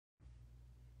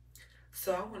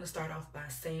So I want to start off by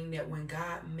saying that when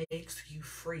God makes you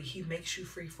free, he makes you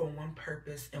free for one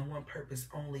purpose and one purpose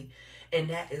only, and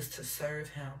that is to serve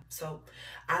him. So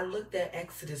I looked at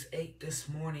Exodus 8 this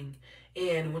morning,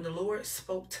 and when the Lord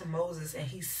spoke to Moses and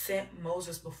he sent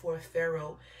Moses before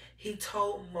Pharaoh, he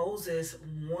told Moses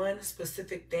one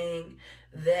specific thing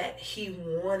that he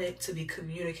wanted to be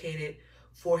communicated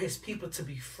for his people to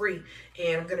be free.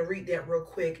 And I'm going to read that real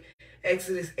quick.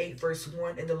 Exodus 8 verse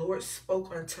 1, and the Lord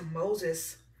spoke unto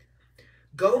Moses,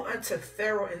 go unto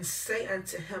Pharaoh and say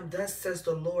unto him, thus says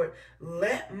the Lord,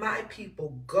 let my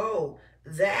people go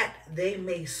that they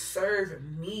may serve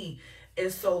me.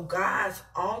 And so God's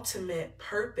ultimate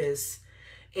purpose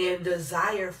and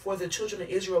desire for the children of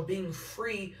Israel being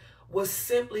free was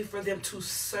simply for them to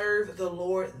serve the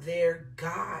Lord their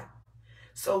God.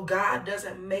 So God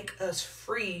doesn't make us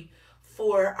free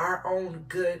for our own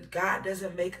good. God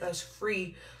doesn't make us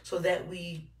free so that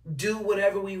we do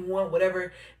whatever we want,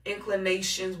 whatever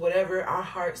inclinations, whatever our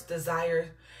hearts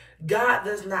desire. God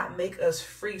does not make us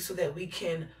free so that we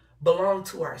can belong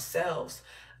to ourselves.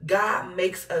 God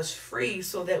makes us free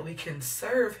so that we can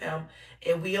serve him,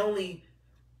 and we only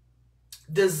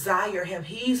desire him.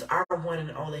 He's our one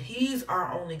and only. He's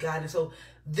our only God. And so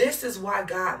this is why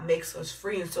God makes us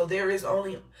free. And so there's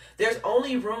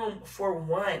only room for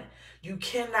one. You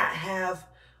cannot have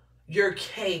your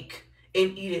cake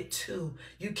and eat it too.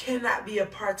 You cannot be a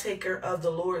partaker of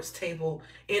the Lord's table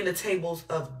and the tables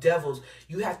of devils.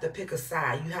 You have to pick a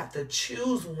side. You have to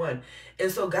choose one.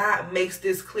 And so God makes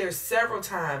this clear several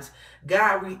times.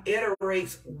 God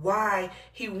reiterates why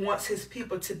he wants his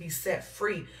people to be set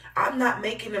free. I'm not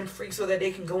making them free so that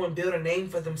they can go and build a name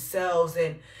for themselves,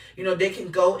 and they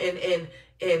can go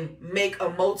and make a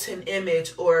molten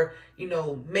image, or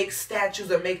make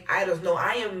statues or make idols. No,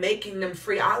 I am making them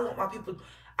free. I want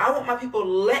my people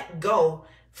let go,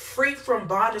 free from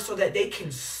bondage, so that they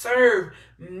can serve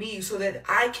me, so that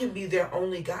I can be their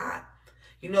only God.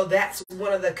 That's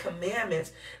one of the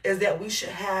commandments, is that we should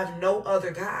have no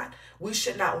other God. We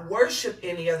should not worship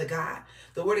any other God.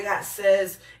 The word of God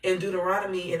says in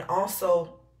Deuteronomy and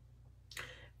also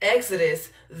Exodus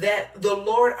that the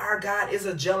Lord our God is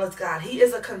a jealous God. He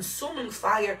is a consuming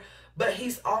fire, but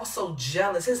he's also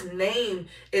jealous. His name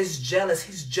is jealous.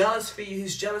 He's jealous for you.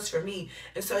 He's jealous for me.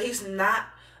 And so he's not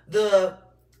the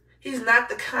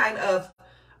kind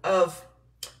of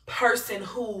person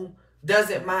who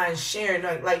doesn't mind sharing.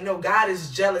 Like, no, God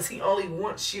is jealous. He only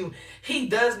wants you. He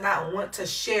does not want to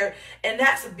share. And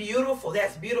that's beautiful.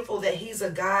 That's beautiful that he's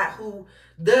a God who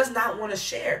does not want to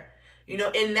share.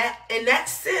 In that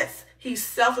sense, he's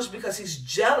selfish because he's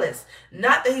jealous.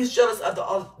 Not that he's jealous of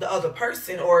the other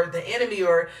person or the enemy,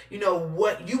 or,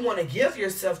 what you want to give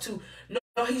yourself to.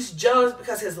 No, he's jealous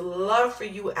because his love for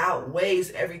you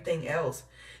outweighs everything else.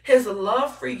 His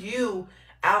love for you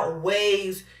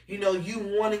outweighs,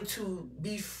 you wanting to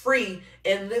be free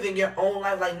and living your own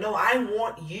life. Like, no, I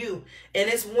want you. And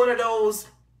it's one of those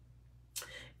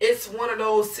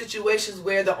situations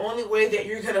where the only way that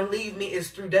you're going to leave me is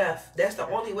through death. That's the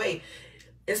only way.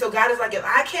 And so God is like, if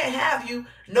I can't have you,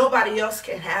 nobody else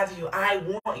can have you. I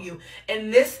want you.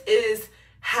 And this is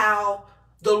how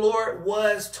the Lord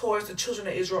was towards the children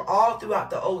of Israel all throughout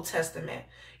the Old Testament.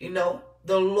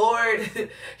 The Lord,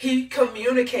 he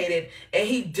communicated and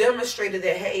he demonstrated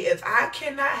that, hey, if I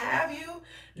cannot have you,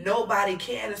 nobody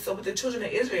can. And so with the children of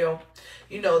Israel,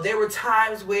 there were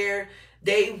times where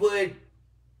they would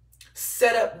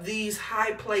set up these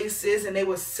high places, and they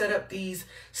would set up these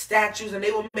statues, and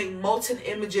they would make molten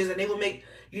images, and they would make,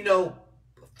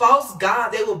 false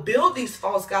gods. They would build these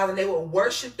false gods, and they would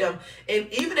worship them. And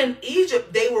even in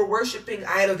Egypt, they were worshiping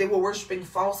idols. They were worshiping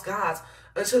false gods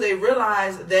until they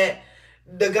realized that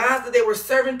the gods that they were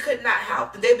serving could not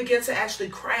help them. They began to actually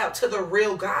cry out to the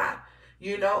real God,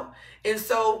 And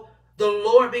so the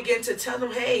Lord began to tell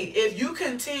them, hey, if you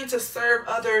continue to serve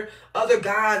other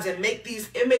gods and make these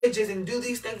images and do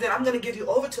these things, then I'm going to give you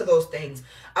over to those things.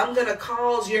 I'm going to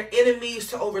cause your enemies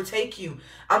to overtake you.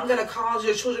 I'm going to cause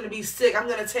your children to be sick. I'm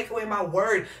going to take away my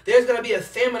word. There's going to be a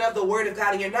famine of the word of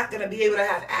God, and you're not going to be able to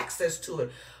have access to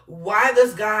it. Why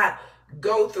does God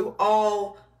go through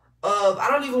all of, I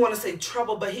don't even want to say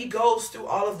trouble, but he goes through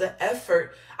all of the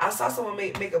effort? I saw someone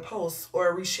make a post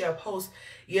or reshare a post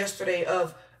yesterday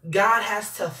of God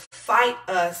has to fight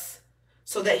us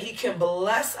so that he can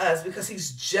bless us because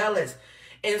he's jealous.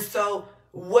 And so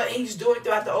what he's doing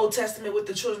throughout the Old Testament with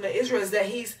the children of Israel is that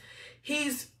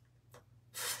he's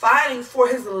fighting for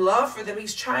his love for them.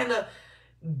 He's trying to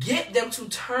get them to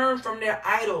turn from their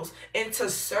idols and to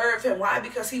serve him. Why?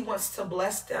 Because he wants to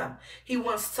bless them. He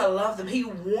wants to love them. He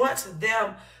wants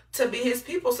them to be his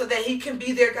people so that he can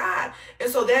be their God. And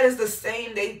so that is the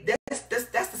same,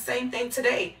 that's the same thing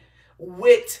today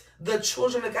with the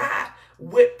children of God,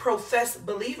 with professed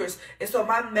believers. And so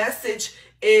my message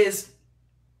is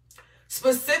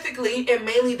specifically and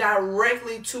mainly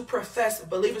directly to professed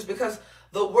believers, because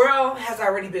the world has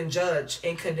already been judged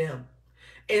and condemned.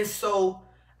 And so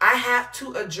I have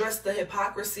to address the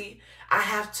hypocrisy. I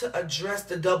have to address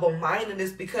the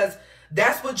double-mindedness, because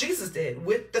that's what Jesus did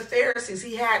with the Pharisees.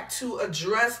 He had to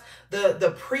address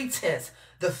the pretense,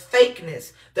 the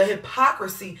fakeness, the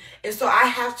hypocrisy. And so I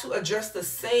have to address the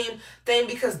same thing,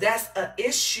 because that's an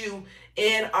issue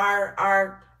in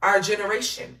our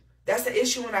generation. That's the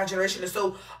issue in our generation. And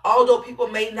so although people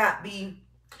may not be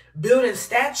building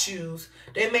statues,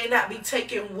 they may not be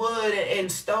taking wood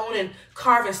and stone and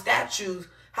carving statues.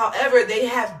 However, they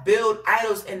have built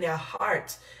idols in their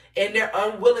hearts, and they're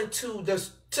unwilling to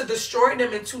destroy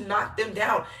them and to knock them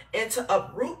down and to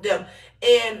uproot them.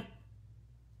 And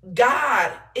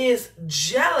God is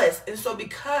jealous. And so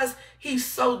because he's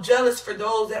so jealous for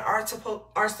those that are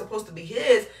supposed to be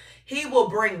his, he will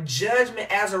bring judgment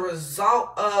as a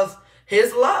result of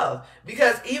his love.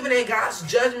 Because even in God's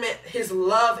judgment, his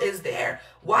love is there.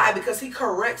 Why? Because he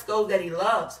corrects those that he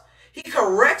loves. He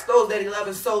corrects those that he loves.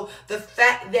 And so the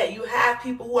fact that you have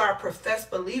people who are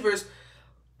professed believers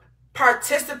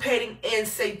participating in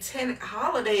satanic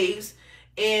holidays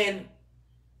and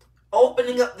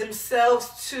opening up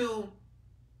themselves to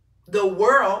the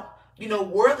world,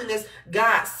 worldliness,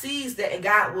 God sees that and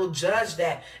God will judge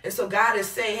that. And so God is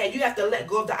saying, hey, you have to let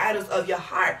go of the idols of your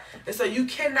heart. And so you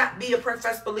cannot be a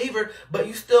professed believer, but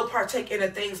you still partake in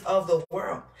the things of the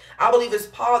world. I believe it's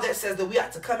Paul that says that we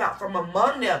have to come out from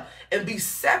among them and be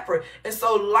separate. And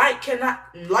so light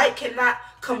cannot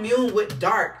commune with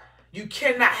dark. You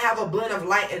cannot have a blend of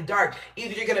light and dark.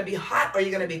 Either you're going to be hot or you're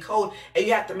going to be cold, and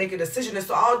you have to make a decision. And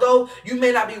so although you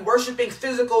may not be worshiping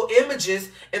physical images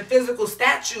and physical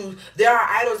statues, there are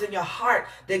idols in your heart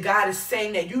that God is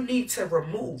saying that you need to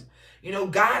remove.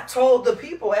 God told the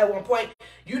people at one point,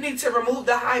 you need to remove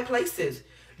the high places.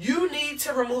 You need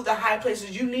to remove the high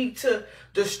places. You need to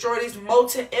destroy these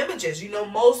molten images.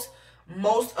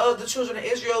 Most of the children of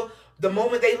Israel, the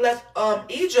moment they left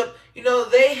Egypt,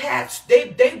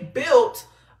 they built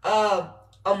a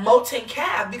molten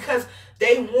calf because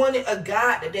they wanted a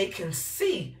God that they can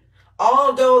see.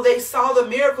 Although they saw the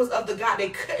miracles of the God they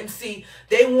couldn't see,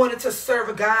 they wanted to serve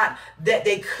a God that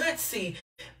they could see,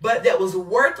 but that was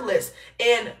worthless.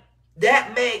 And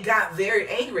that made God very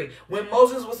angry. When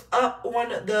Moses was up on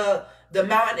the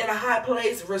mountain in a high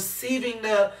place receiving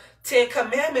the 10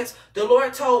 commandments, the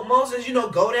Lord told Moses,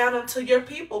 go down unto your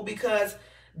people, because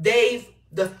they've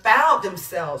defiled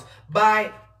themselves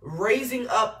by raising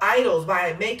up idols,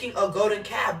 by making a golden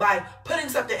calf, by putting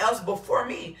something else before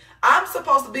me. I'm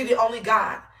supposed to be the only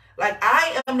God. Like,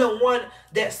 I am the one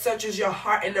that searches your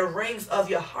heart and the reins of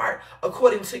your heart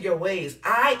according to your ways.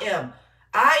 I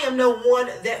am the one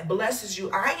that blesses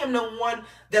you. I am the one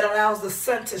that allows the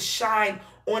sun to shine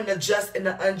on the just and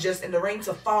the unjust, and the rain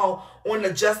to fall on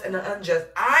the just and the unjust.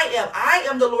 I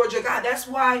am the Lord your God. That's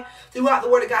why throughout the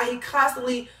word of God, he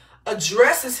constantly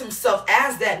addresses himself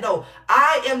as that. No,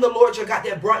 I am the Lord your God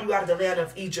that brought you out of the land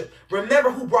of Egypt.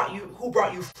 Remember who brought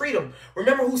you freedom.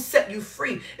 Remember who set you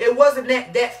free. It wasn't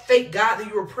that fake God that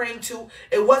you were praying to.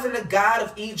 It wasn't the God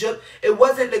of Egypt. It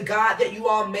wasn't the God that you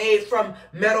all made from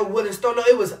metal, wood, and stone. No,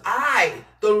 it was I,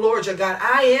 the Lord your God.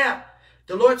 I am.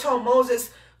 The Lord told Moses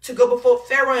to go before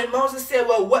Pharaoh, and Moses said,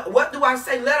 well, what do I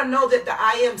say? Let him know that the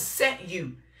I am sent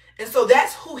you. And so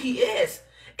that's who he is.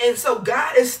 And so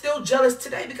God is still jealous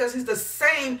today, because he's the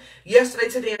same yesterday,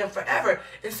 today, and forever.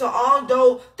 And so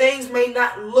although things may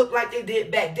not look like they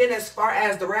did back then as far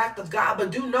as the wrath of God,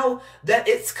 but do know that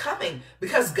it's coming,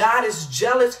 because God is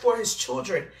jealous for his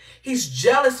children. He's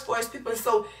jealous for his people. And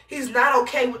so he's not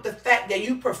okay with the fact that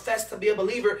you profess to be a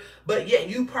believer, but yet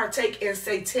you partake in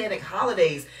satanic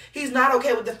holidays. He's not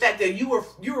okay with the fact that you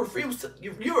refuse to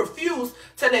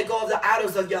let go of the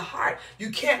idols of your heart.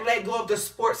 You can't let go of the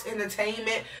sports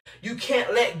entertainment. You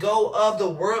can't let go of the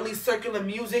worldly circular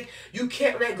music. You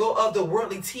can't let go of the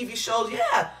worldly TV shows.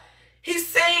 Yeah, he's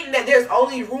saying that there's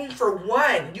only room for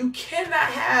one. You cannot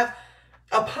have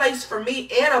a place for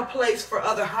me and a place for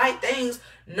other high things.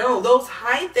 No, those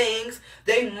high things,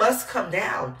 they must come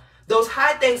down. Those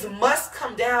high things must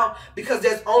come down, because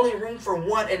there's only room for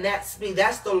one, and that's me.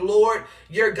 That's the Lord,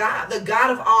 your God, the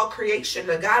God of all creation,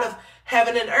 the God of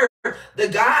heaven and earth, the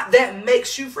God that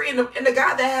makes you free, and the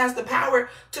God that has the power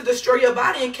to destroy your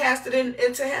body and cast it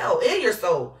into hell, in your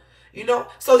soul. You know,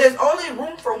 so there's only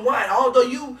room for one.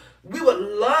 Although we would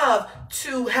love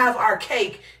to have our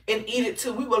cake and eat it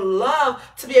too. We would love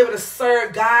to be able to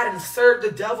serve God and serve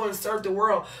the devil and serve the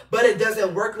world. But it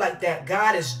doesn't work like that.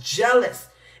 God is jealous.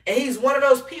 And he's one of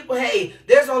those people, hey,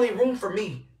 there's only room for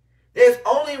me. There's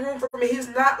only room for me. He's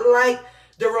not like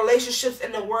the relationships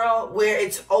in the world where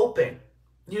it's open.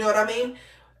 You know what I mean?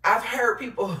 I've heard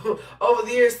people over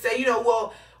the years say,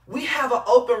 well, we have an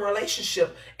open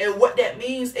relationship. And what that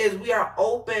means is we are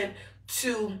open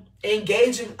to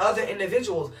engaging other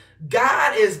individuals.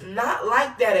 God is not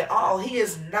like that at all. He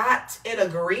is not in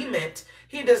agreement.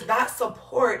 He does not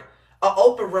support an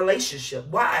open relationship.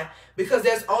 Why? Because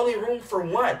there's only room for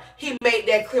one. He made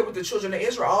that clear with the children of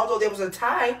Israel. Although there was a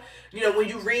time, when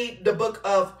you read the book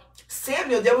of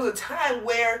Samuel, there was a time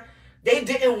where they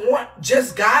didn't want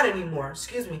just God anymore.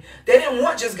 Excuse me. They didn't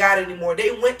want just God anymore.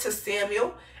 They went to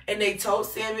Samuel and they told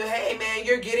Samuel, hey, man,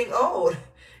 you're getting old.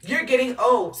 You're getting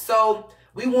old. So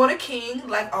we want a king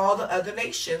like all the other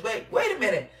nations. Wait a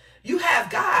minute. You have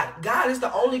God. God is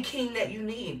the only king that you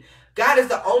need. God is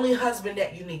the only husband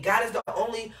that you need. God is the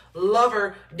only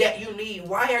lover that you need.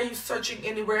 Why are you searching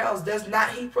anywhere else? Does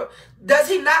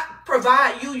he not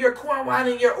provide you your corn, wine,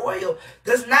 and your oil?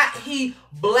 Does not he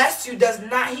bless you? Does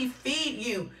not he feed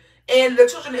you? And the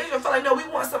children of Israel felt like, no, we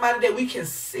want somebody that we can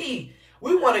see.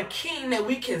 We want a king that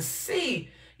we can see.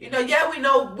 Yeah,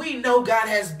 we know God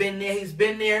has been there. He's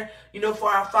been there, for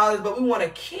our fathers, but we want a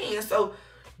king. And so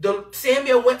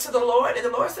Samuel went to the Lord, and the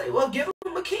Lord said, well, give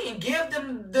them a king. Give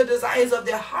them the desires of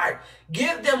their heart.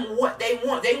 Give them what they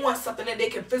want. They want something that they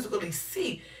can physically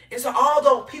see. And so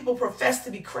although people profess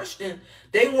to be Christian,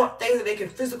 they want things that they can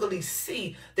physically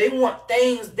see. They want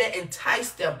things that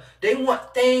entice them. They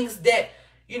want things that,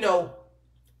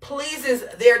 pleases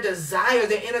their desire,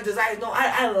 their inner desires. No,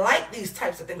 I like these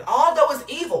types of things. Although it's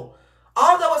evil,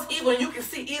 and you can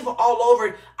see evil all over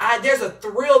it, there's a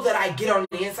thrill that I get on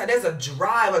the inside. There's a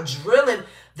drive, a drilling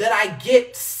that I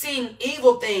get seeing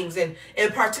evil things and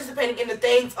participating in the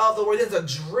things of the world. There's a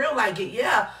drill I get,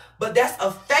 yeah, but that's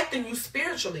affecting you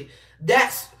spiritually.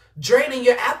 That's draining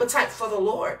your appetite for the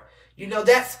Lord.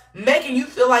 That's making you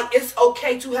feel like it's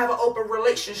okay to have an open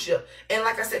relationship. And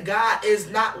like I said, God is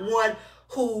not one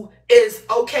who is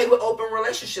okay with open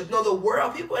relationships. No,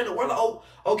 people in the world are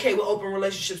okay with open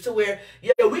relationships to where,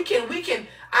 yeah,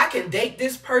 I can date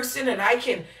this person and I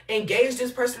can engage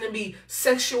this person and be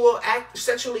sexually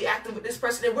active with this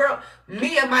person. And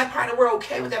me and my partner, we're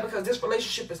okay with that because this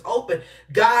relationship is open.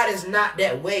 God is not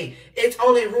that way. It's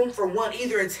only room for one.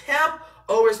 Either it's him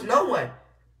or it's no one.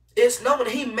 It's no one.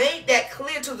 He made that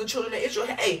clear to the children of Israel.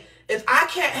 Hey, if I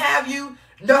can't have you,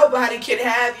 nobody can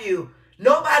have you.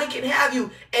 Nobody can have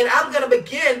you. And I'm going to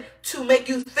begin to make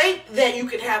you think that you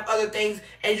can have other things.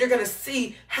 And you're going to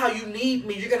see how you need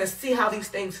me. You're going to see how these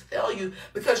things fail you.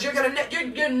 Because you're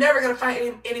never going to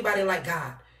find anybody like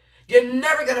God. You're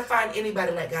never going to find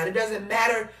anybody like God. It doesn't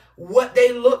matter what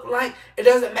they look like. It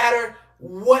doesn't matter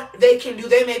what they can do.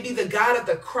 They may be the God of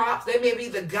the crops. They may be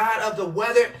the God of the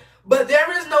weather. But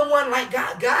there is no one like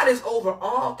God. God is over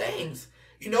all things.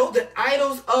 The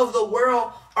idols of the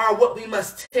world are what we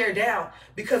must tear down,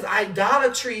 because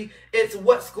idolatry is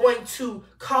what's going to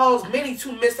cause many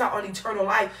to miss out on eternal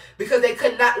life because they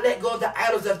could not let go of the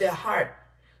idols of their heart.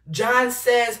 John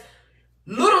says,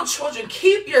 little children,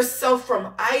 keep yourself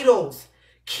from idols.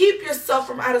 Keep yourself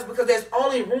from idols because there's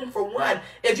only room for one.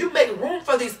 If you make room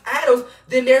for these idols,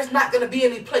 then there's not going to be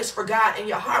any place for God in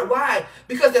your heart. Why?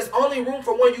 Because there's only room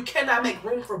for one. You cannot make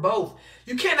room for both.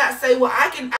 You cannot say, well, I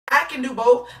can do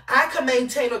both. I can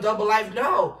maintain a double life.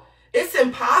 No, it's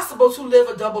impossible to live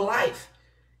a double life.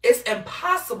 It's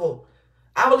impossible.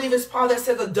 I believe it's Paul that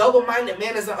says a double-minded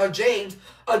man is, or James,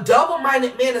 a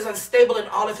double-minded man is unstable in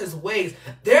all of his ways.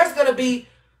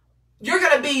 You're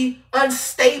going to be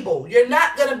unstable. You're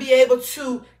not going to be able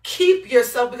to keep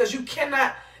yourself because you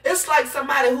cannot. It's like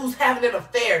somebody who's having an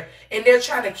affair and they're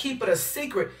trying to keep it a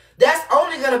secret. That's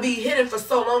only going to be hidden for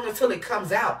so long until it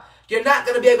comes out. You're not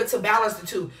going to be able to balance the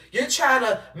two. You're trying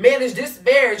to manage this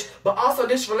marriage, but also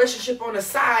this relationship on the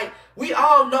side. We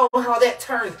all know how that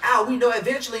turns out. We know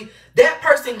eventually that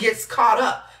person gets caught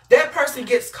up. That person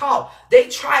gets caught. They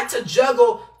try to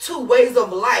juggle two ways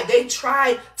of life. They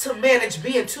try to manage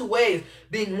being two ways,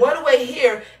 being one way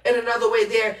here and another way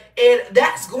there. And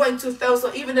that's going to fail.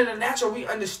 So even in the natural, we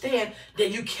understand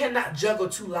that you cannot juggle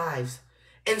two lives.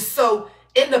 And so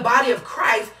in the body of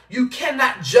Christ, you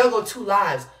cannot juggle two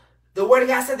lives. The word of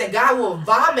God said that God will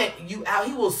vomit you out.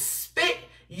 He will spit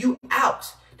you out.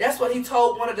 That's what he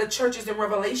told one of the churches in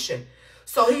Revelation.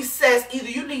 So he says either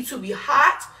you need to be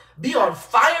hot, be on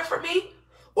fire for me,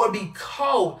 or be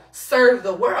called serve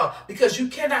the world, because you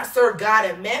cannot serve God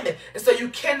and mammon. And so you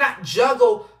cannot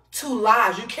juggle two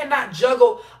lives. You cannot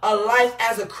juggle a life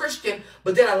as a Christian,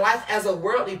 but then a life as a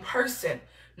worldly person.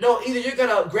 No, either you're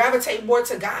going to gravitate more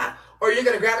to God or you're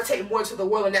going to gravitate more to the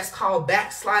world, and that's called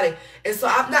backsliding. And so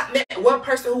I've not met one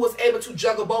person who was able to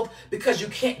juggle both, because you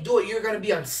can't do it. You're going to be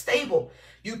unstable.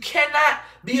 You cannot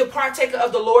be a partaker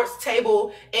of the Lord's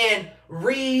table and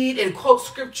read and quote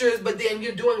scriptures, but then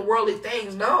you're doing worldly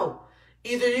things. No.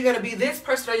 Either you're going to be this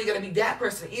person or you're going to be that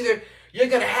person. Either you're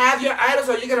going to have your idols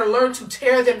or you're going to learn to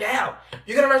tear them down.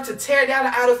 You're going to learn to tear down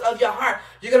the idols of your heart.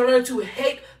 You're going to learn to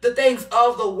hate the things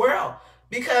of the world,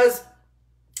 because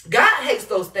God hates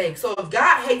those things. So if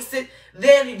God hates it,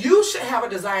 then you should have a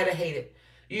desire to hate it.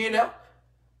 You know,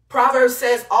 Proverbs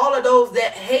says, all of those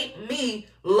that hate me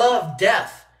love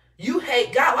death. You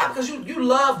hate God. Why? Because you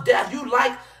love death. You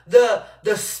like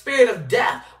the spirit of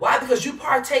death. Why? Because you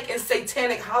partake in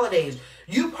satanic holidays.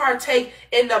 You partake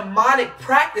in demonic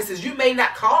practices. You may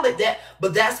not call it that,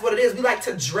 but that's what it is. We like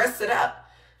to dress it up.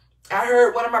 I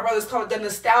heard one of my brothers call it the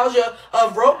nostalgia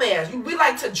of romance. We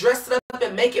like to dress it up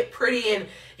and make it pretty and,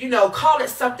 you know, call it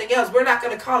something else. We're not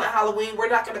going to call it Halloween. We're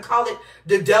not going to call it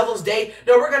the Devil's Day.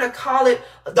 No, we're going to call it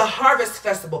the Harvest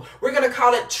Festival. We're going to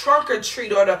call it Trunk or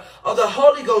Treat, or the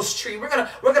Holy Ghost Tree. We're going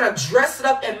to dress it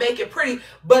up and make it pretty,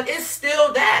 but it's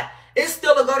still that. It's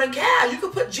still a golden calf. You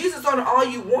can put Jesus on it all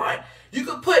you want. You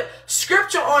can put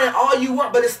scripture on it all you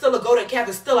want, but it's still a golden calf.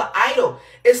 It's still an idol.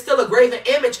 It's still a graven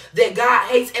image that God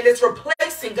hates, and it's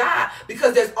replacing God,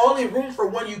 because there's only room for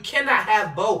one. You cannot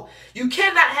have both. You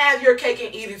cannot have your cake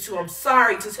and eat it too. I'm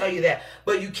sorry to tell you that,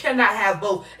 but you cannot have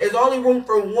both. There's only room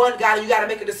for one God, and you got to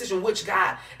make a decision which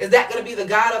God. Is that going to be the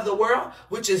God of the world,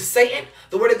 which is Satan?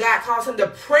 The word of God calls him the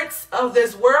prince of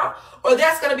this world. Or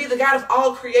that's going to be the God of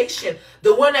all creation,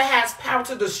 the one that has power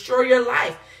to destroy your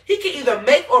life. He can either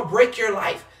make or break your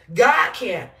life. God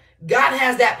can. God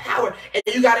has that power, and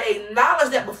you got to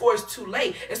acknowledge that before it's too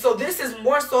late. And so this is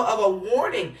more so of a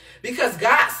warning, because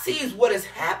God sees what is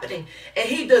happening, and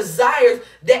he desires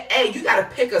that, hey, you got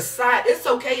to pick a side. It's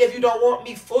okay if you don't want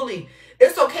me fully.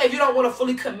 It's okay if you don't want to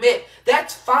fully commit.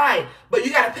 That's fine, but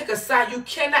you got to pick a side. You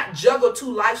cannot juggle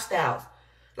two lifestyles.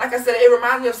 Like I said, it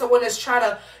reminds me of someone that's trying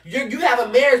to, you have a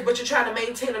marriage, but you're trying to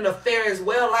maintain an affair as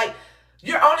well. Like,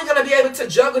 you're only going to be able to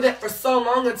juggle that for so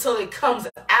long until it comes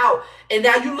out. And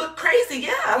now you look crazy.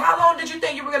 Yeah. How long did you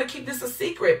think you were going to keep this a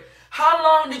secret? How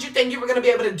long did you think you were going to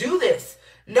be able to do this?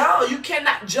 No, you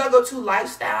cannot juggle two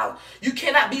lifestyles. You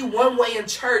cannot be one way in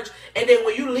church, and then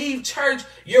when you leave church,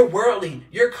 you're worldly,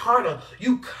 you're carnal,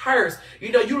 you curse.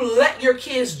 You know, you let your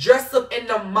kids dress up in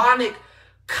demonic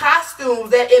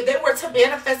costumes that if they were to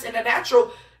manifest in the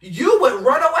natural, you would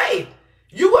run away.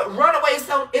 You would run away.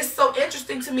 So it's so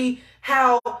interesting to me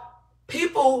how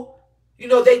people, you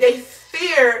know, they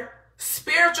fear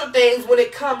spiritual things when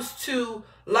it comes to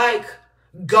like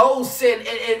ghosts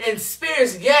and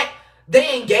spirits, yet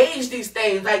they engage these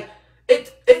things. Like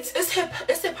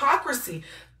it's hypocrisy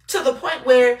to the point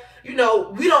where, you know,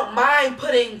 we don't mind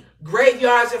putting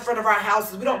graveyards in front of our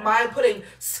houses. We don't mind putting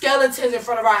skeletons in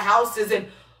front of our houses and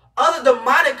other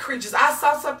demonic creatures. I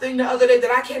saw something the other day that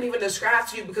I can't even describe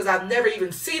to you because I've never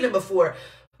even seen it before.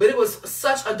 But it was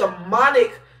such a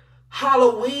demonic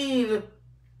Halloween,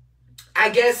 I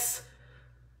guess,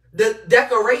 the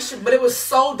decoration. But it was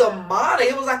so demonic.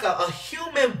 It was like a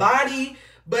human body,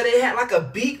 but it had like a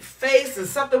beak face and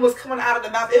something was coming out of the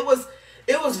mouth. It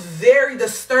was very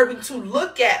disturbing to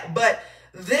look at. But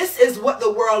this is what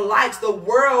the world likes. The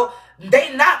world,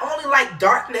 they not only like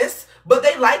darkness, but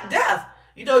they like death.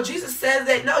 You know, Jesus says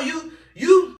that, no,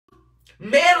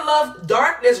 man love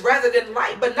darkness rather than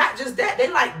light, but not just that, they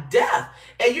like death.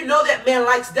 And you know that man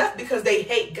likes death because they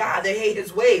hate God. They hate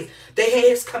his ways. They hate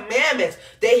his commandments.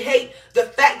 They hate the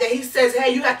fact that he says,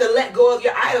 hey, you have to let go of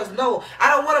your idols. No,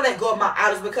 I don't want to let go of my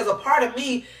idols because a part of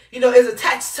me, you know, is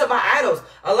attached to my idols.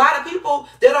 A lot of people,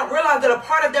 they don't realize that a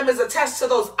part of them is attached to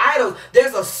those idols.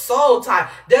 There's a soul tie.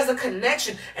 There's a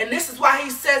connection. And this is why he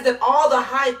says that all the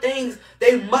high things,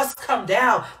 they must come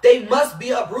down. They must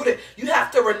be uprooted. You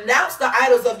have to renounce the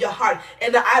idols of your heart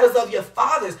and the idols of your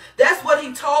fathers. That's what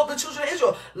he told the children of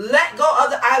Israel. Let go of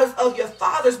the idols of your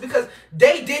fathers because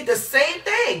they did the same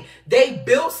thing. They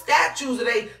built statues and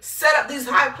they set up these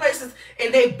high places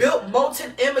and they built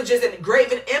molten images and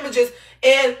graven images,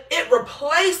 and it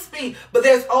replaced me. But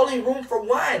there's only room for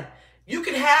one. You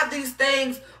can have these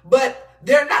things, but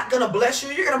they're not going to bless you.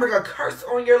 You're going to bring a curse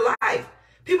on your life.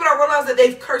 People don't realize that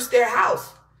they've cursed their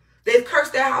house. They've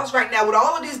cursed their house right now with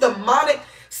all of these demonic,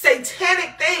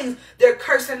 satanic things. They're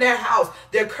cursing their house.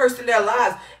 They're cursing their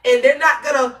lives. And they're not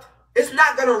going to It's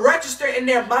not going to register in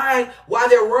their mind while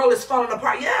their world is falling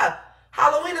apart. Yeah,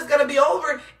 Halloween is going to be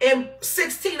over in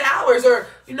 16 hours or,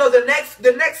 you know, the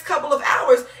next couple of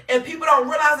hours, and people don't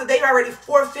realize that they've already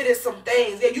forfeited some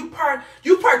things. Yeah,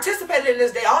 you participated in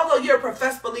this day, although you're a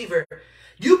professed believer.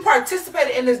 You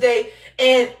participated in this day,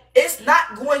 and it's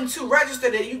not going to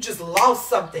register that you just lost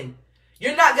something.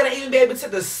 You're not going to even be able to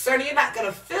discern it. You're not going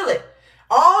to feel it.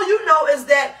 All you know is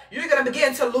that you're going to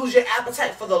begin to lose your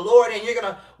appetite for the Lord, and you're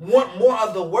going to want more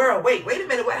of the world. Wait a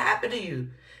minute. What happened to you?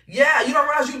 Yeah, you don't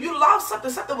realize you lost something.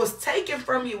 Something was taken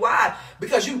from you. Why?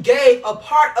 Because you gave a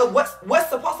part of what's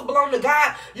supposed to belong to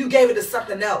God. You gave it to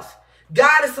something else.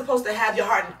 God is supposed to have your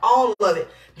heart and all of it.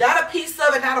 Not a piece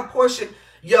of it, not a portion.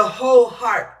 Your whole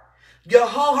heart. Your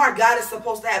whole heart God is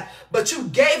supposed to have. But you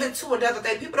gave it to another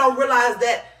thing. People don't realize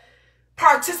that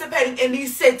participating in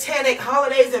these satanic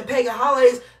holidays and pagan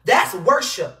holidays, that's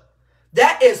worship.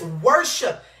 That is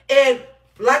worship. And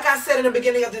like I said in the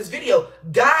beginning of this video,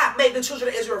 God made the children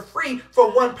of Israel free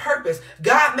for one purpose.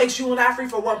 God makes you and I free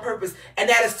for one purpose, and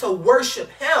that is to worship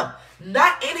him,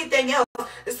 not anything else.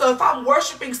 And so if I'm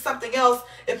worshiping something else,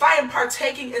 if I am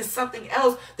partaking in something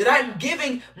else, then I'm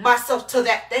giving myself to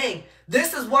that thing.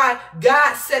 This is why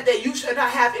God said that you should not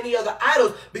have any other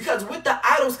idols, because with the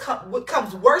idols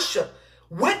comes worship.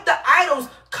 With the idols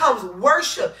comes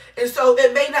worship. And so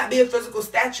it may not be a physical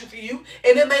statue for you,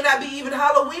 and it may not be even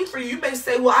Halloween for you. You may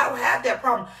say, well, I don't have that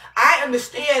problem. I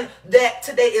understand that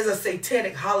today is a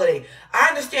satanic holiday. I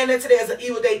understand that today is an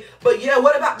evil day. But yeah,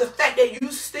 what about the fact that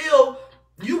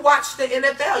you watch the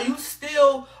NFL? You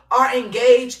still are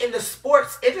engaged in the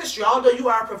sports industry, although you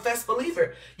are a professed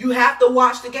believer. You have to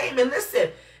watch the game. And listen,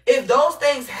 if those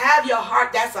things have your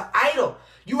heart, that's an idol.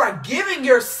 You are giving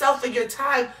yourself and your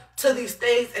time to these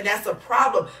things, and that's a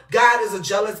problem. God is a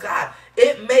jealous God.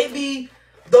 It may be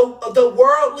the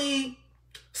worldly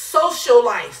social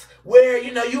life where,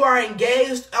 you know, you are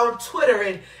engaged on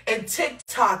Twitter and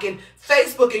TikTok and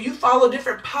Facebook, and you follow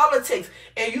different politics,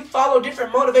 and you follow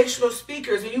different motivational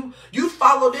speakers, and you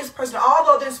follow this person.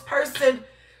 Although this person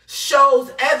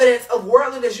shows evidence of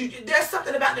worldliness, there's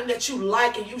something about them that you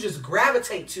like and you just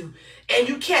gravitate to, and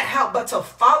you can't help but to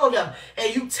follow them,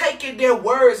 and you take in their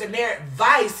words and their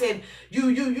advice, and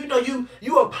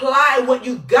you apply what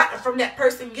you got from that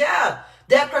person. Yeah,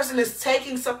 that person is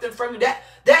taking something from you.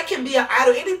 That can be an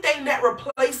idol. Anything that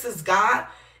replaces God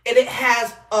and it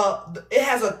has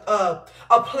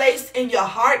a place in your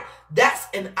heart, that's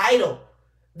an idol.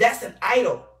 That's an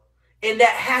idol, and that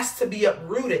has to be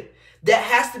uprooted. That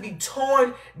has to be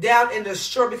torn down and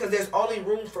destroyed, because there's only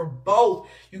room for both.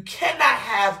 You cannot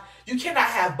have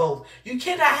both. You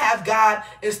cannot have God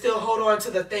and still hold on to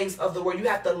the things of the world. You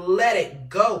have to let it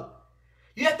go.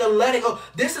 You have to let it go.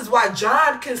 This is why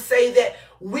John can say that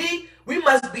we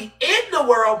must be in the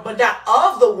world, but not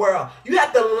of the world. You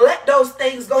have to let those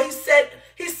things go. He said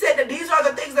that these are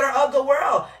the things that are of the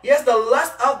world. Yes, the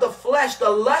lust of the flesh, the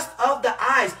lust of the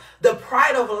eyes, the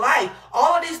pride of life,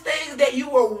 all of these things that you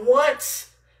were once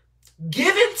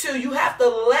given to, you have to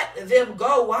let them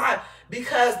go. Why?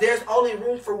 Because there's only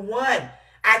room for one.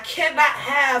 I cannot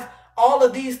have all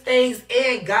of these things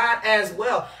and God as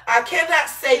well. I cannot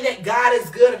say that God is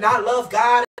good and I love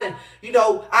God, and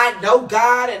I know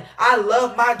God and I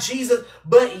love my Jesus,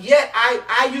 but yet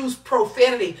I use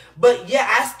profanity, but yet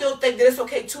I still think that it's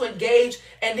okay to engage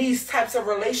in these types of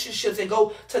relationships and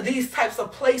go to these types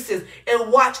of places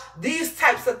and watch these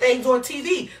types of things on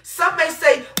TV. Some may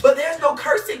say, but there's no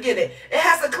cursing in it. It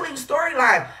has a clean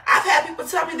storyline. I've had people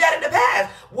tell me that in the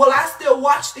past. Well, I still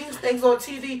watch these things on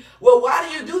TV. Well, why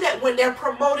do you do that when they're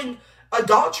promoting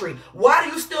adultery? Why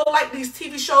do you still like these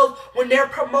TV shows when they're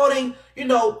promoting,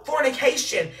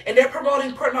 fornication, and they're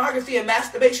promoting pornography and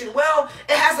masturbation? Well,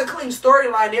 it has a clean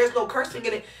storyline. There's no cursing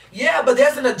in it. Yeah, but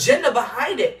there's an agenda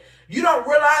behind it. You don't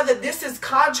realize that this is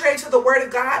contrary to the word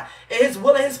of God and his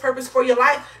will and his purpose for your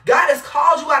life. God has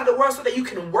called you out of the world so that you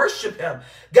can worship him.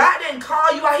 God didn't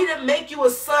call you out. He didn't make you a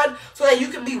son so that you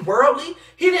can be worldly.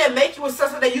 He didn't make you a son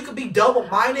so that you could be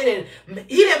double-minded. And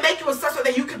he didn't make you a son so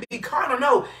that you could be carnal.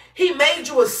 No, he made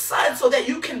you a son so that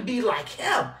you can be like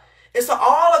him. And so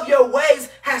all of your ways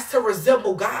has to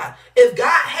resemble God. If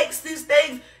God hates these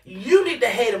things, you need to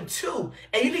hate them too.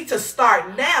 And you need to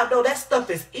start now. No, that stuff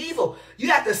is evil.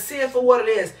 You have to see it for what it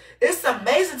is. It's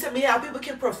amazing to me how people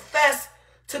can profess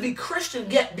to be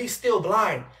Christian yet be still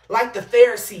blind. Like the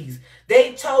Pharisees.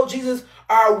 They told Jesus,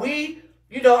 are we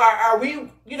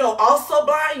also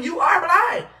blind? You are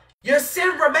blind. Your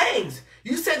sin remains.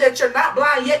 You say that you're not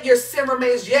blind, yet your sin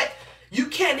remains, yet you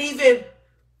can't even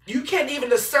You can't even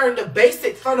discern the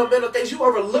basic fundamental things. You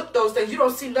overlook those things. You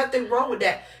don't see nothing wrong with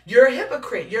that. You're a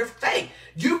hypocrite. You're fake.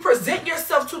 You present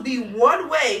yourself to be one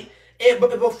way, and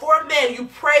before men, you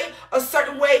pray a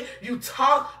certain way, you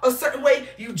talk a certain way,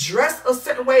 you dress a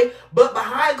certain way, but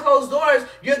behind closed doors,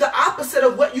 you're the opposite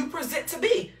of what you present to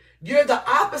be. You're the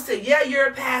opposite. Yeah, you're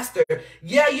a pastor.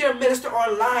 Yeah, you're a minister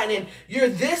online, and you're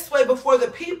this way before the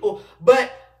people,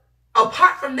 but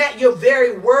apart from that, you're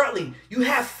very worldly. You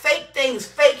have fake things,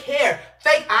 fake hair,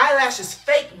 fake eyelashes,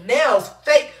 fake nails,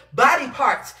 fake body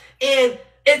parts. And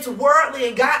it's worldly.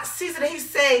 And God sees it and he's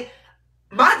saying,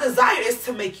 my desire is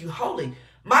to make you holy.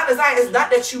 My desire is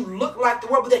not that you look like the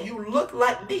world, but that you look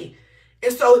like me.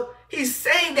 And so he's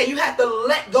saying that you have to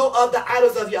let go of the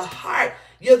idols of your heart.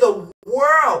 You're the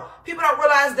world. People don't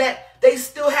realize that they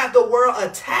still have the world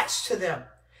attached to them.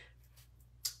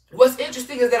 What's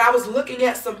interesting is that I was looking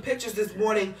at some pictures this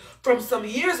morning from some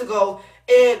years ago,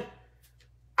 and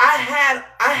I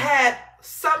had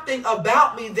something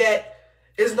about me that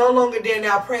is no longer there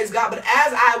now, praise God. But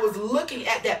as I was looking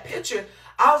at that picture,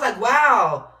 I was like,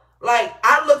 wow, like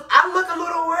I look a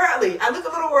little worldly. I look a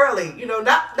little worldly, you know,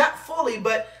 not fully,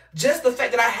 but just the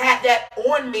fact that I had that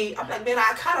on me, I'm like, man,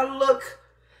 I kind of look,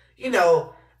 you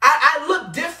know, I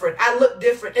look different. I look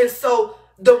different. And so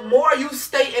the more you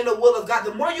stay in the will of God,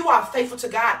 the more you are faithful to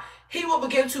God, he will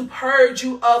begin to purge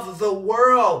you of the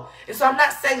world. And so I'm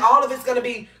not saying all of it's going to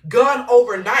be gone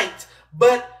overnight,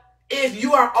 but if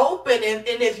you are open and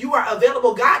if you are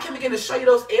available, God can begin to show you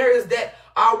those areas that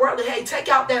are worldly. Hey, take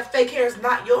out that fake hair. It's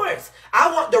not yours.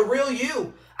 I want the real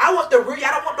you. I want the real you.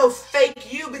 I don't want no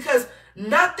fake you, because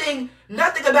nothing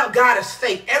about God is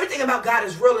fake. Everything about God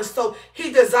is real. And so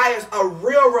he desires a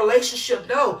real relationship.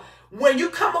 No. When you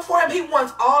come before him, he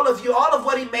wants all of you, all of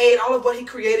what he made, all of what he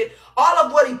created, all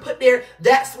of what he put there.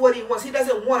 That's what he wants. He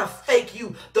doesn't want a fake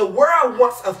you. The world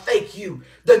wants a fake you.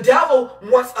 The devil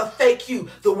wants a fake you.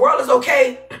 The world is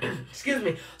okay. Excuse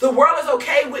me. The world is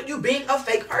okay with you being a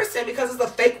fake person because it's a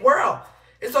fake world.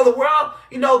 And so the world,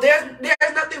 you know, there's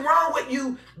nothing wrong with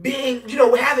you being, you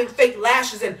know, having fake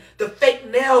lashes and the fake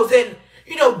nails and,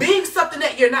 you know, being something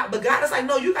that you're not. But God is like,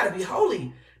 no, you got to be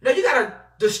holy. No, you got to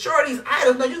destroy these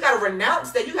idols. No, you got to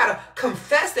renounce that. You got to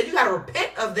confess that. You got to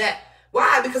repent of that.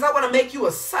 Why? Because I want to make you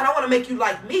a son. I want to make you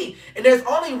like me. And there's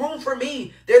only room for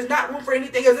me. There's not room for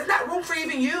anything else. There's not room for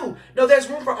even you. No, there's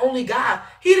room for only God.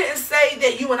 He didn't say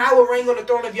that you and I will reign on the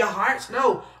throne of your hearts.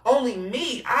 No, only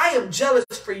me. I am jealous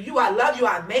for you. I love you.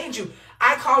 I made you.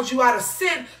 I called you out of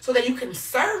sin so that you can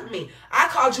serve me. I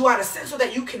called you out of sin so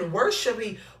that you can worship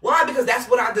me. Why? Because that's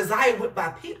what I desire with my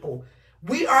people.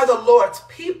 We are the Lord's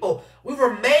people. We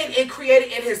were made and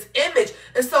created in his image.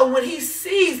 And so when he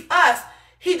sees us,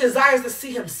 he desires to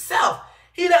see himself.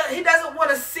 He doesn't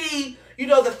want to see, you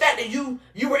know, the fact that you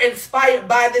were inspired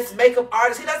by this makeup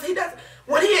artist. He doesn't.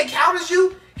 When he encounters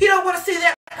you, he don't want to see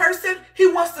that person. He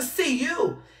wants to see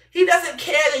you. He doesn't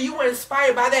care that you were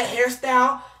inspired by that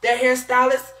hairstyle, that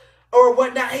hairstylist, or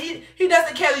whatnot. He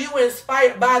doesn't care that you were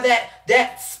inspired by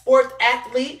that sports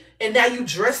athlete, and now you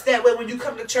dress that way when you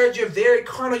come to church. You're very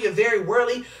carnal, you're very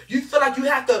worldly. You feel like you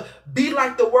have to be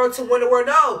like the world to win the world.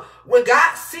 No, when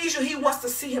God sees you, he wants to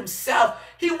see himself.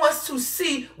 He wants to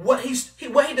see what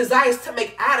he desires to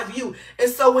make out of you.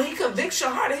 And so when he convicts your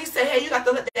heart and he says, hey, you got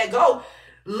to let that go,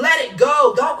 let it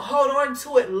go. Don't hold on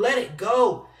to it. Let it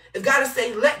go. If God is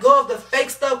saying, let go of the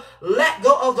fake stuff, let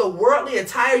go of the worldly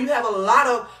attire. You have a lot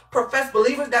of professed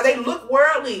believers now, they look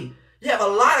worldly. You have a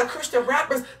lot of Christian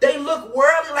rappers, they look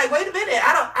worldly. Like, wait a minute,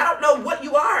 I don't know what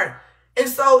you are. And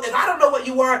so if I don't know what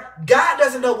you are, God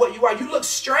doesn't know what you are. You look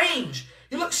strange.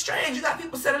 You look strange. You got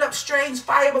people setting up strange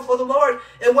fire before the Lord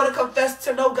and want to confess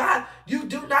to know God. You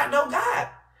do not know God.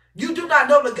 You do not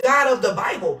know the God of the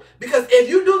Bible. Because if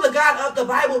you knew the God of the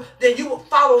Bible, then you will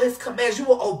follow his commands. You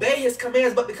will obey his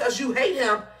commands. But because you hate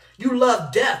him, you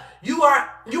love death. You are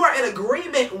in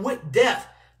agreement with death.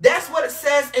 That's what it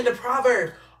says in the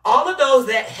Proverbs. All of those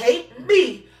that hate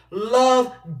me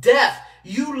love death.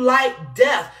 You like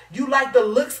death. You like the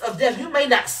looks of death. You may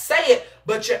not say it,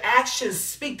 but your actions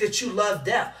speak that you love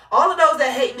death. All of those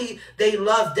that hate me, they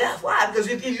love death. Why? Because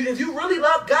if you really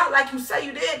love God like you say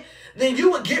you did, then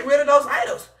you would get rid of those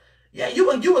idols. Yeah, you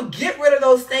would get rid of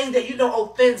those things that you know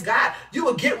offends God. You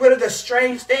would get rid of the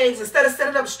strange things. Instead of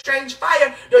setting up strange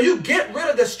fire, no, you get rid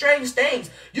of the strange things.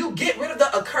 You get rid of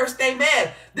the accursed thing.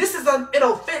 Man, this is an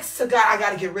offense to God. I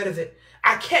got to get rid of it.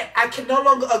 I can no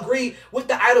longer agree with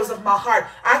the idols of my heart.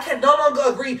 I can no longer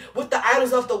agree with the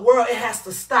idols of the world. It has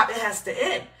to stop. It has to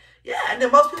end. Yeah, and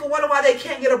then most people wonder why they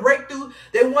can't get a breakthrough.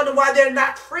 They wonder why they're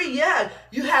not free. Yeah,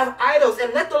 you have idols,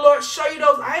 and let the Lord show you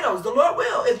those idols. The Lord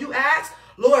will. If you ask,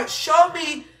 Lord, show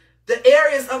me The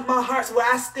areas of my heart where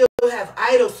I still have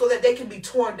idols so that they can be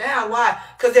torn down. Why?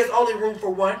 Because there's only room for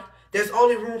one. There's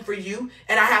only room for you,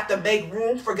 and I have to make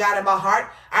room for God in my heart.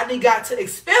 I need God to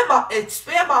expand my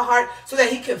heart so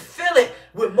that he can fill it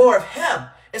with more of him.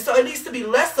 And so it needs to be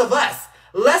less of us,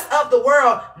 less of the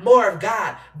world, more of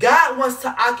God. God wants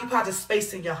to occupy the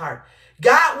space in your heart.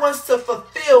 God wants to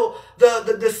fulfill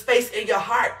the space in your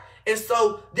heart. And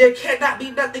so there cannot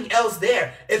be nothing else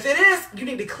there. If it is, you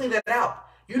need to clean it out.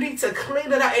 You need to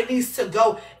clean it out. It needs to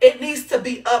go. It needs to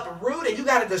be uprooted. You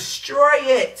got to destroy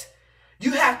it.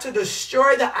 You have to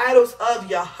destroy the idols of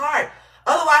your heart.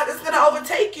 Otherwise, it's going to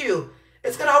overtake you.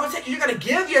 It's going to overtake you. You're going to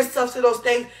give yourself to those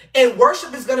things, and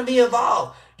worship is going to be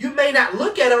involved. You may not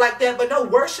look at it like that, but no,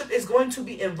 worship is going to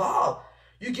be involved.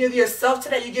 You give yourself to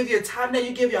that. You give your time to that.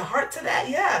 You give your heart to that.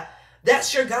 Yeah,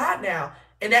 that's your God now.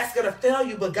 And that's going to fail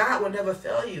you, but God will never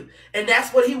fail you. And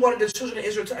that's what he wanted the children of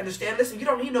Israel to understand. Listen, you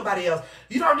don't need nobody else.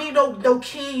 You don't need no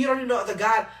king. You don't need no other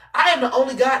God. I am the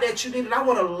only God that you need, and I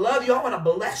want to love you. I want to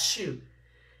bless you.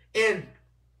 And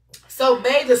so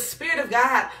may the Spirit of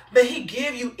God, may he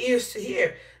give you ears to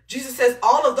hear. Jesus says,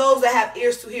 all of those that have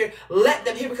ears to hear, let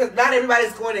them hear, because not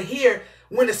everybody's going to hear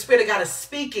when the Spirit of God is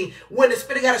speaking, when the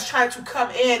Spirit of God is trying to come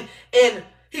in and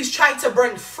he's trying to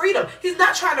bring freedom. He's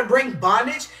not trying to bring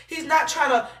bondage. He's not trying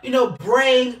to,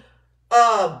 bring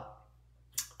a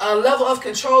level of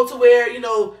control to where,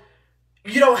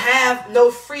 you don't have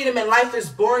no freedom and life is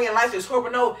boring and life is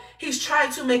horrible. No, he's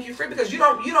trying to make you free because you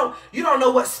don't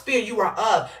know what spirit you are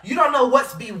of. You don't know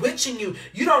what's bewitching you.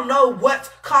 You don't know what's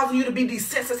causing you to be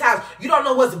desensitized. You don't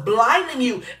know what's blinding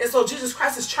you. And so Jesus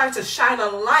Christ is trying to shine a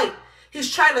light.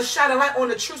 He's trying to shine a light on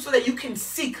the truth so that you can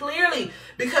see clearly,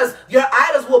 because your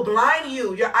idols will blind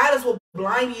you. Your idols will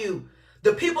blind you.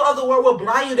 The people of the world will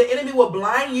blind you. The enemy will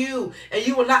blind you, and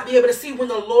you will not be able to see when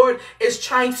the Lord is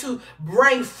trying to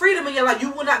bring freedom in your life.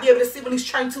 You will not be able to see when he's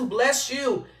trying to bless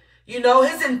you.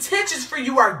 His intentions for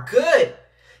you are good.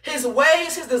 His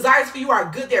ways, his desires for you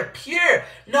are good. They're pure.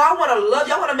 No, I want to love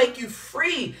you. I want to make you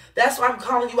free. That's why I'm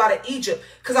calling you out of Egypt,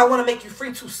 because I want to make you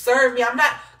free to serve me. I'm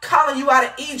not calling you out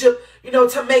of Egypt,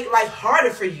 to make life harder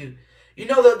for you.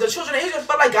 The children of Israel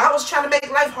felt like God was trying to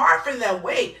make life hard for them.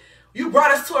 Wait, you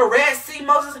brought us to a Red Sea,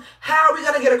 Moses. How are we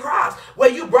going to get across?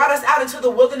 Wait, you brought us out into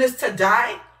the wilderness to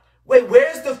die? Wait,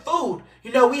 where's the food?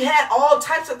 We had all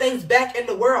types of things back in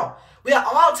the world. We had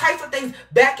all types of things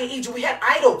back in Egypt. We had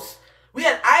idols. We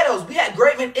had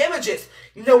graven images.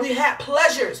 We had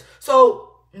pleasures.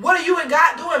 So what are you and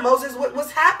God doing, Moses?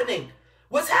 What's happening?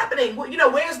 What's happening?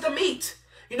 Where's the meat?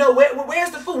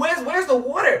 Where's the food? Where's the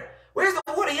water? Where's the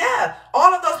water? Yeah.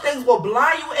 All of those things will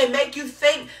blind you and make you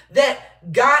think that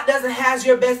God doesn't have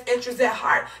your best interest at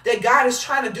heart, that God is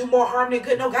trying to do more harm than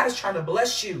good. No, God is trying to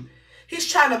bless you.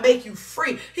 He's trying to make you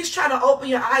free. He's trying to open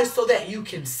your eyes so that you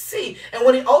can see. And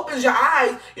when he opens your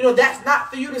eyes, that's not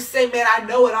for you to say, man, I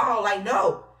know it all.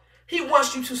 No. He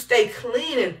wants you to stay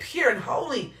clean and pure and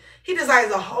holy. He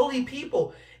desires a holy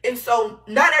people. And so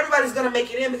not everybody's going to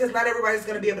make it in, because not everybody's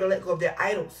going to be able to let go of their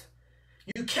idols.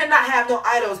 You cannot have no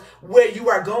idols where you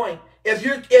are going. If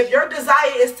your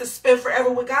desire is to spend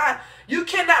forever with God, you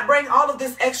cannot bring all of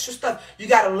this extra stuff. You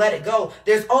got to let it go.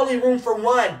 There's only room for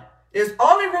one. There's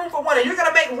only room for one, and you're going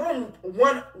to make room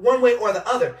one way or the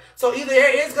other. So either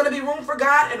there is going to be room for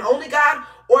God and only God,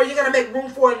 or you're going to make room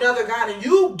for another God, and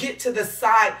you get to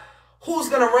decide who's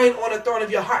going to reign on the throne of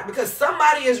your heart, because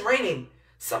somebody is reigning.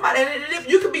 Somebody, and if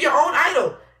you can be your own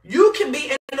idol, you can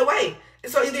be in the way.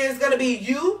 And so either it's going to be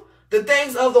you, the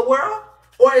things of the world,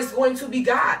 or it's going to be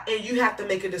God, and you have to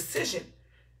make a decision.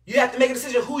 You have to make a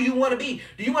decision who you want to be.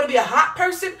 Do you want to be a hot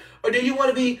person, or do you want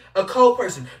to be a cold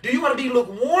person? Do you want to be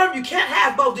lukewarm? You can't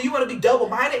have both. Do you want to be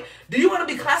double-minded? Do you want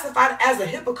to be classified as a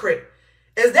hypocrite?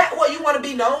 Is that what you want to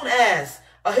be known as?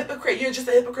 A hypocrite? You're just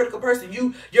a hypocritical person.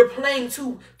 You're playing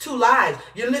two lives.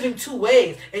 You're living two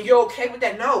ways, and you're okay with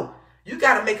that? No. You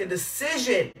got to make a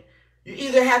decision. You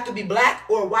either have to be black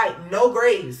or white. No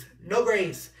grays. No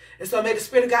grays. And so may the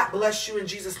Spirit of God bless you in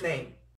Jesus' name.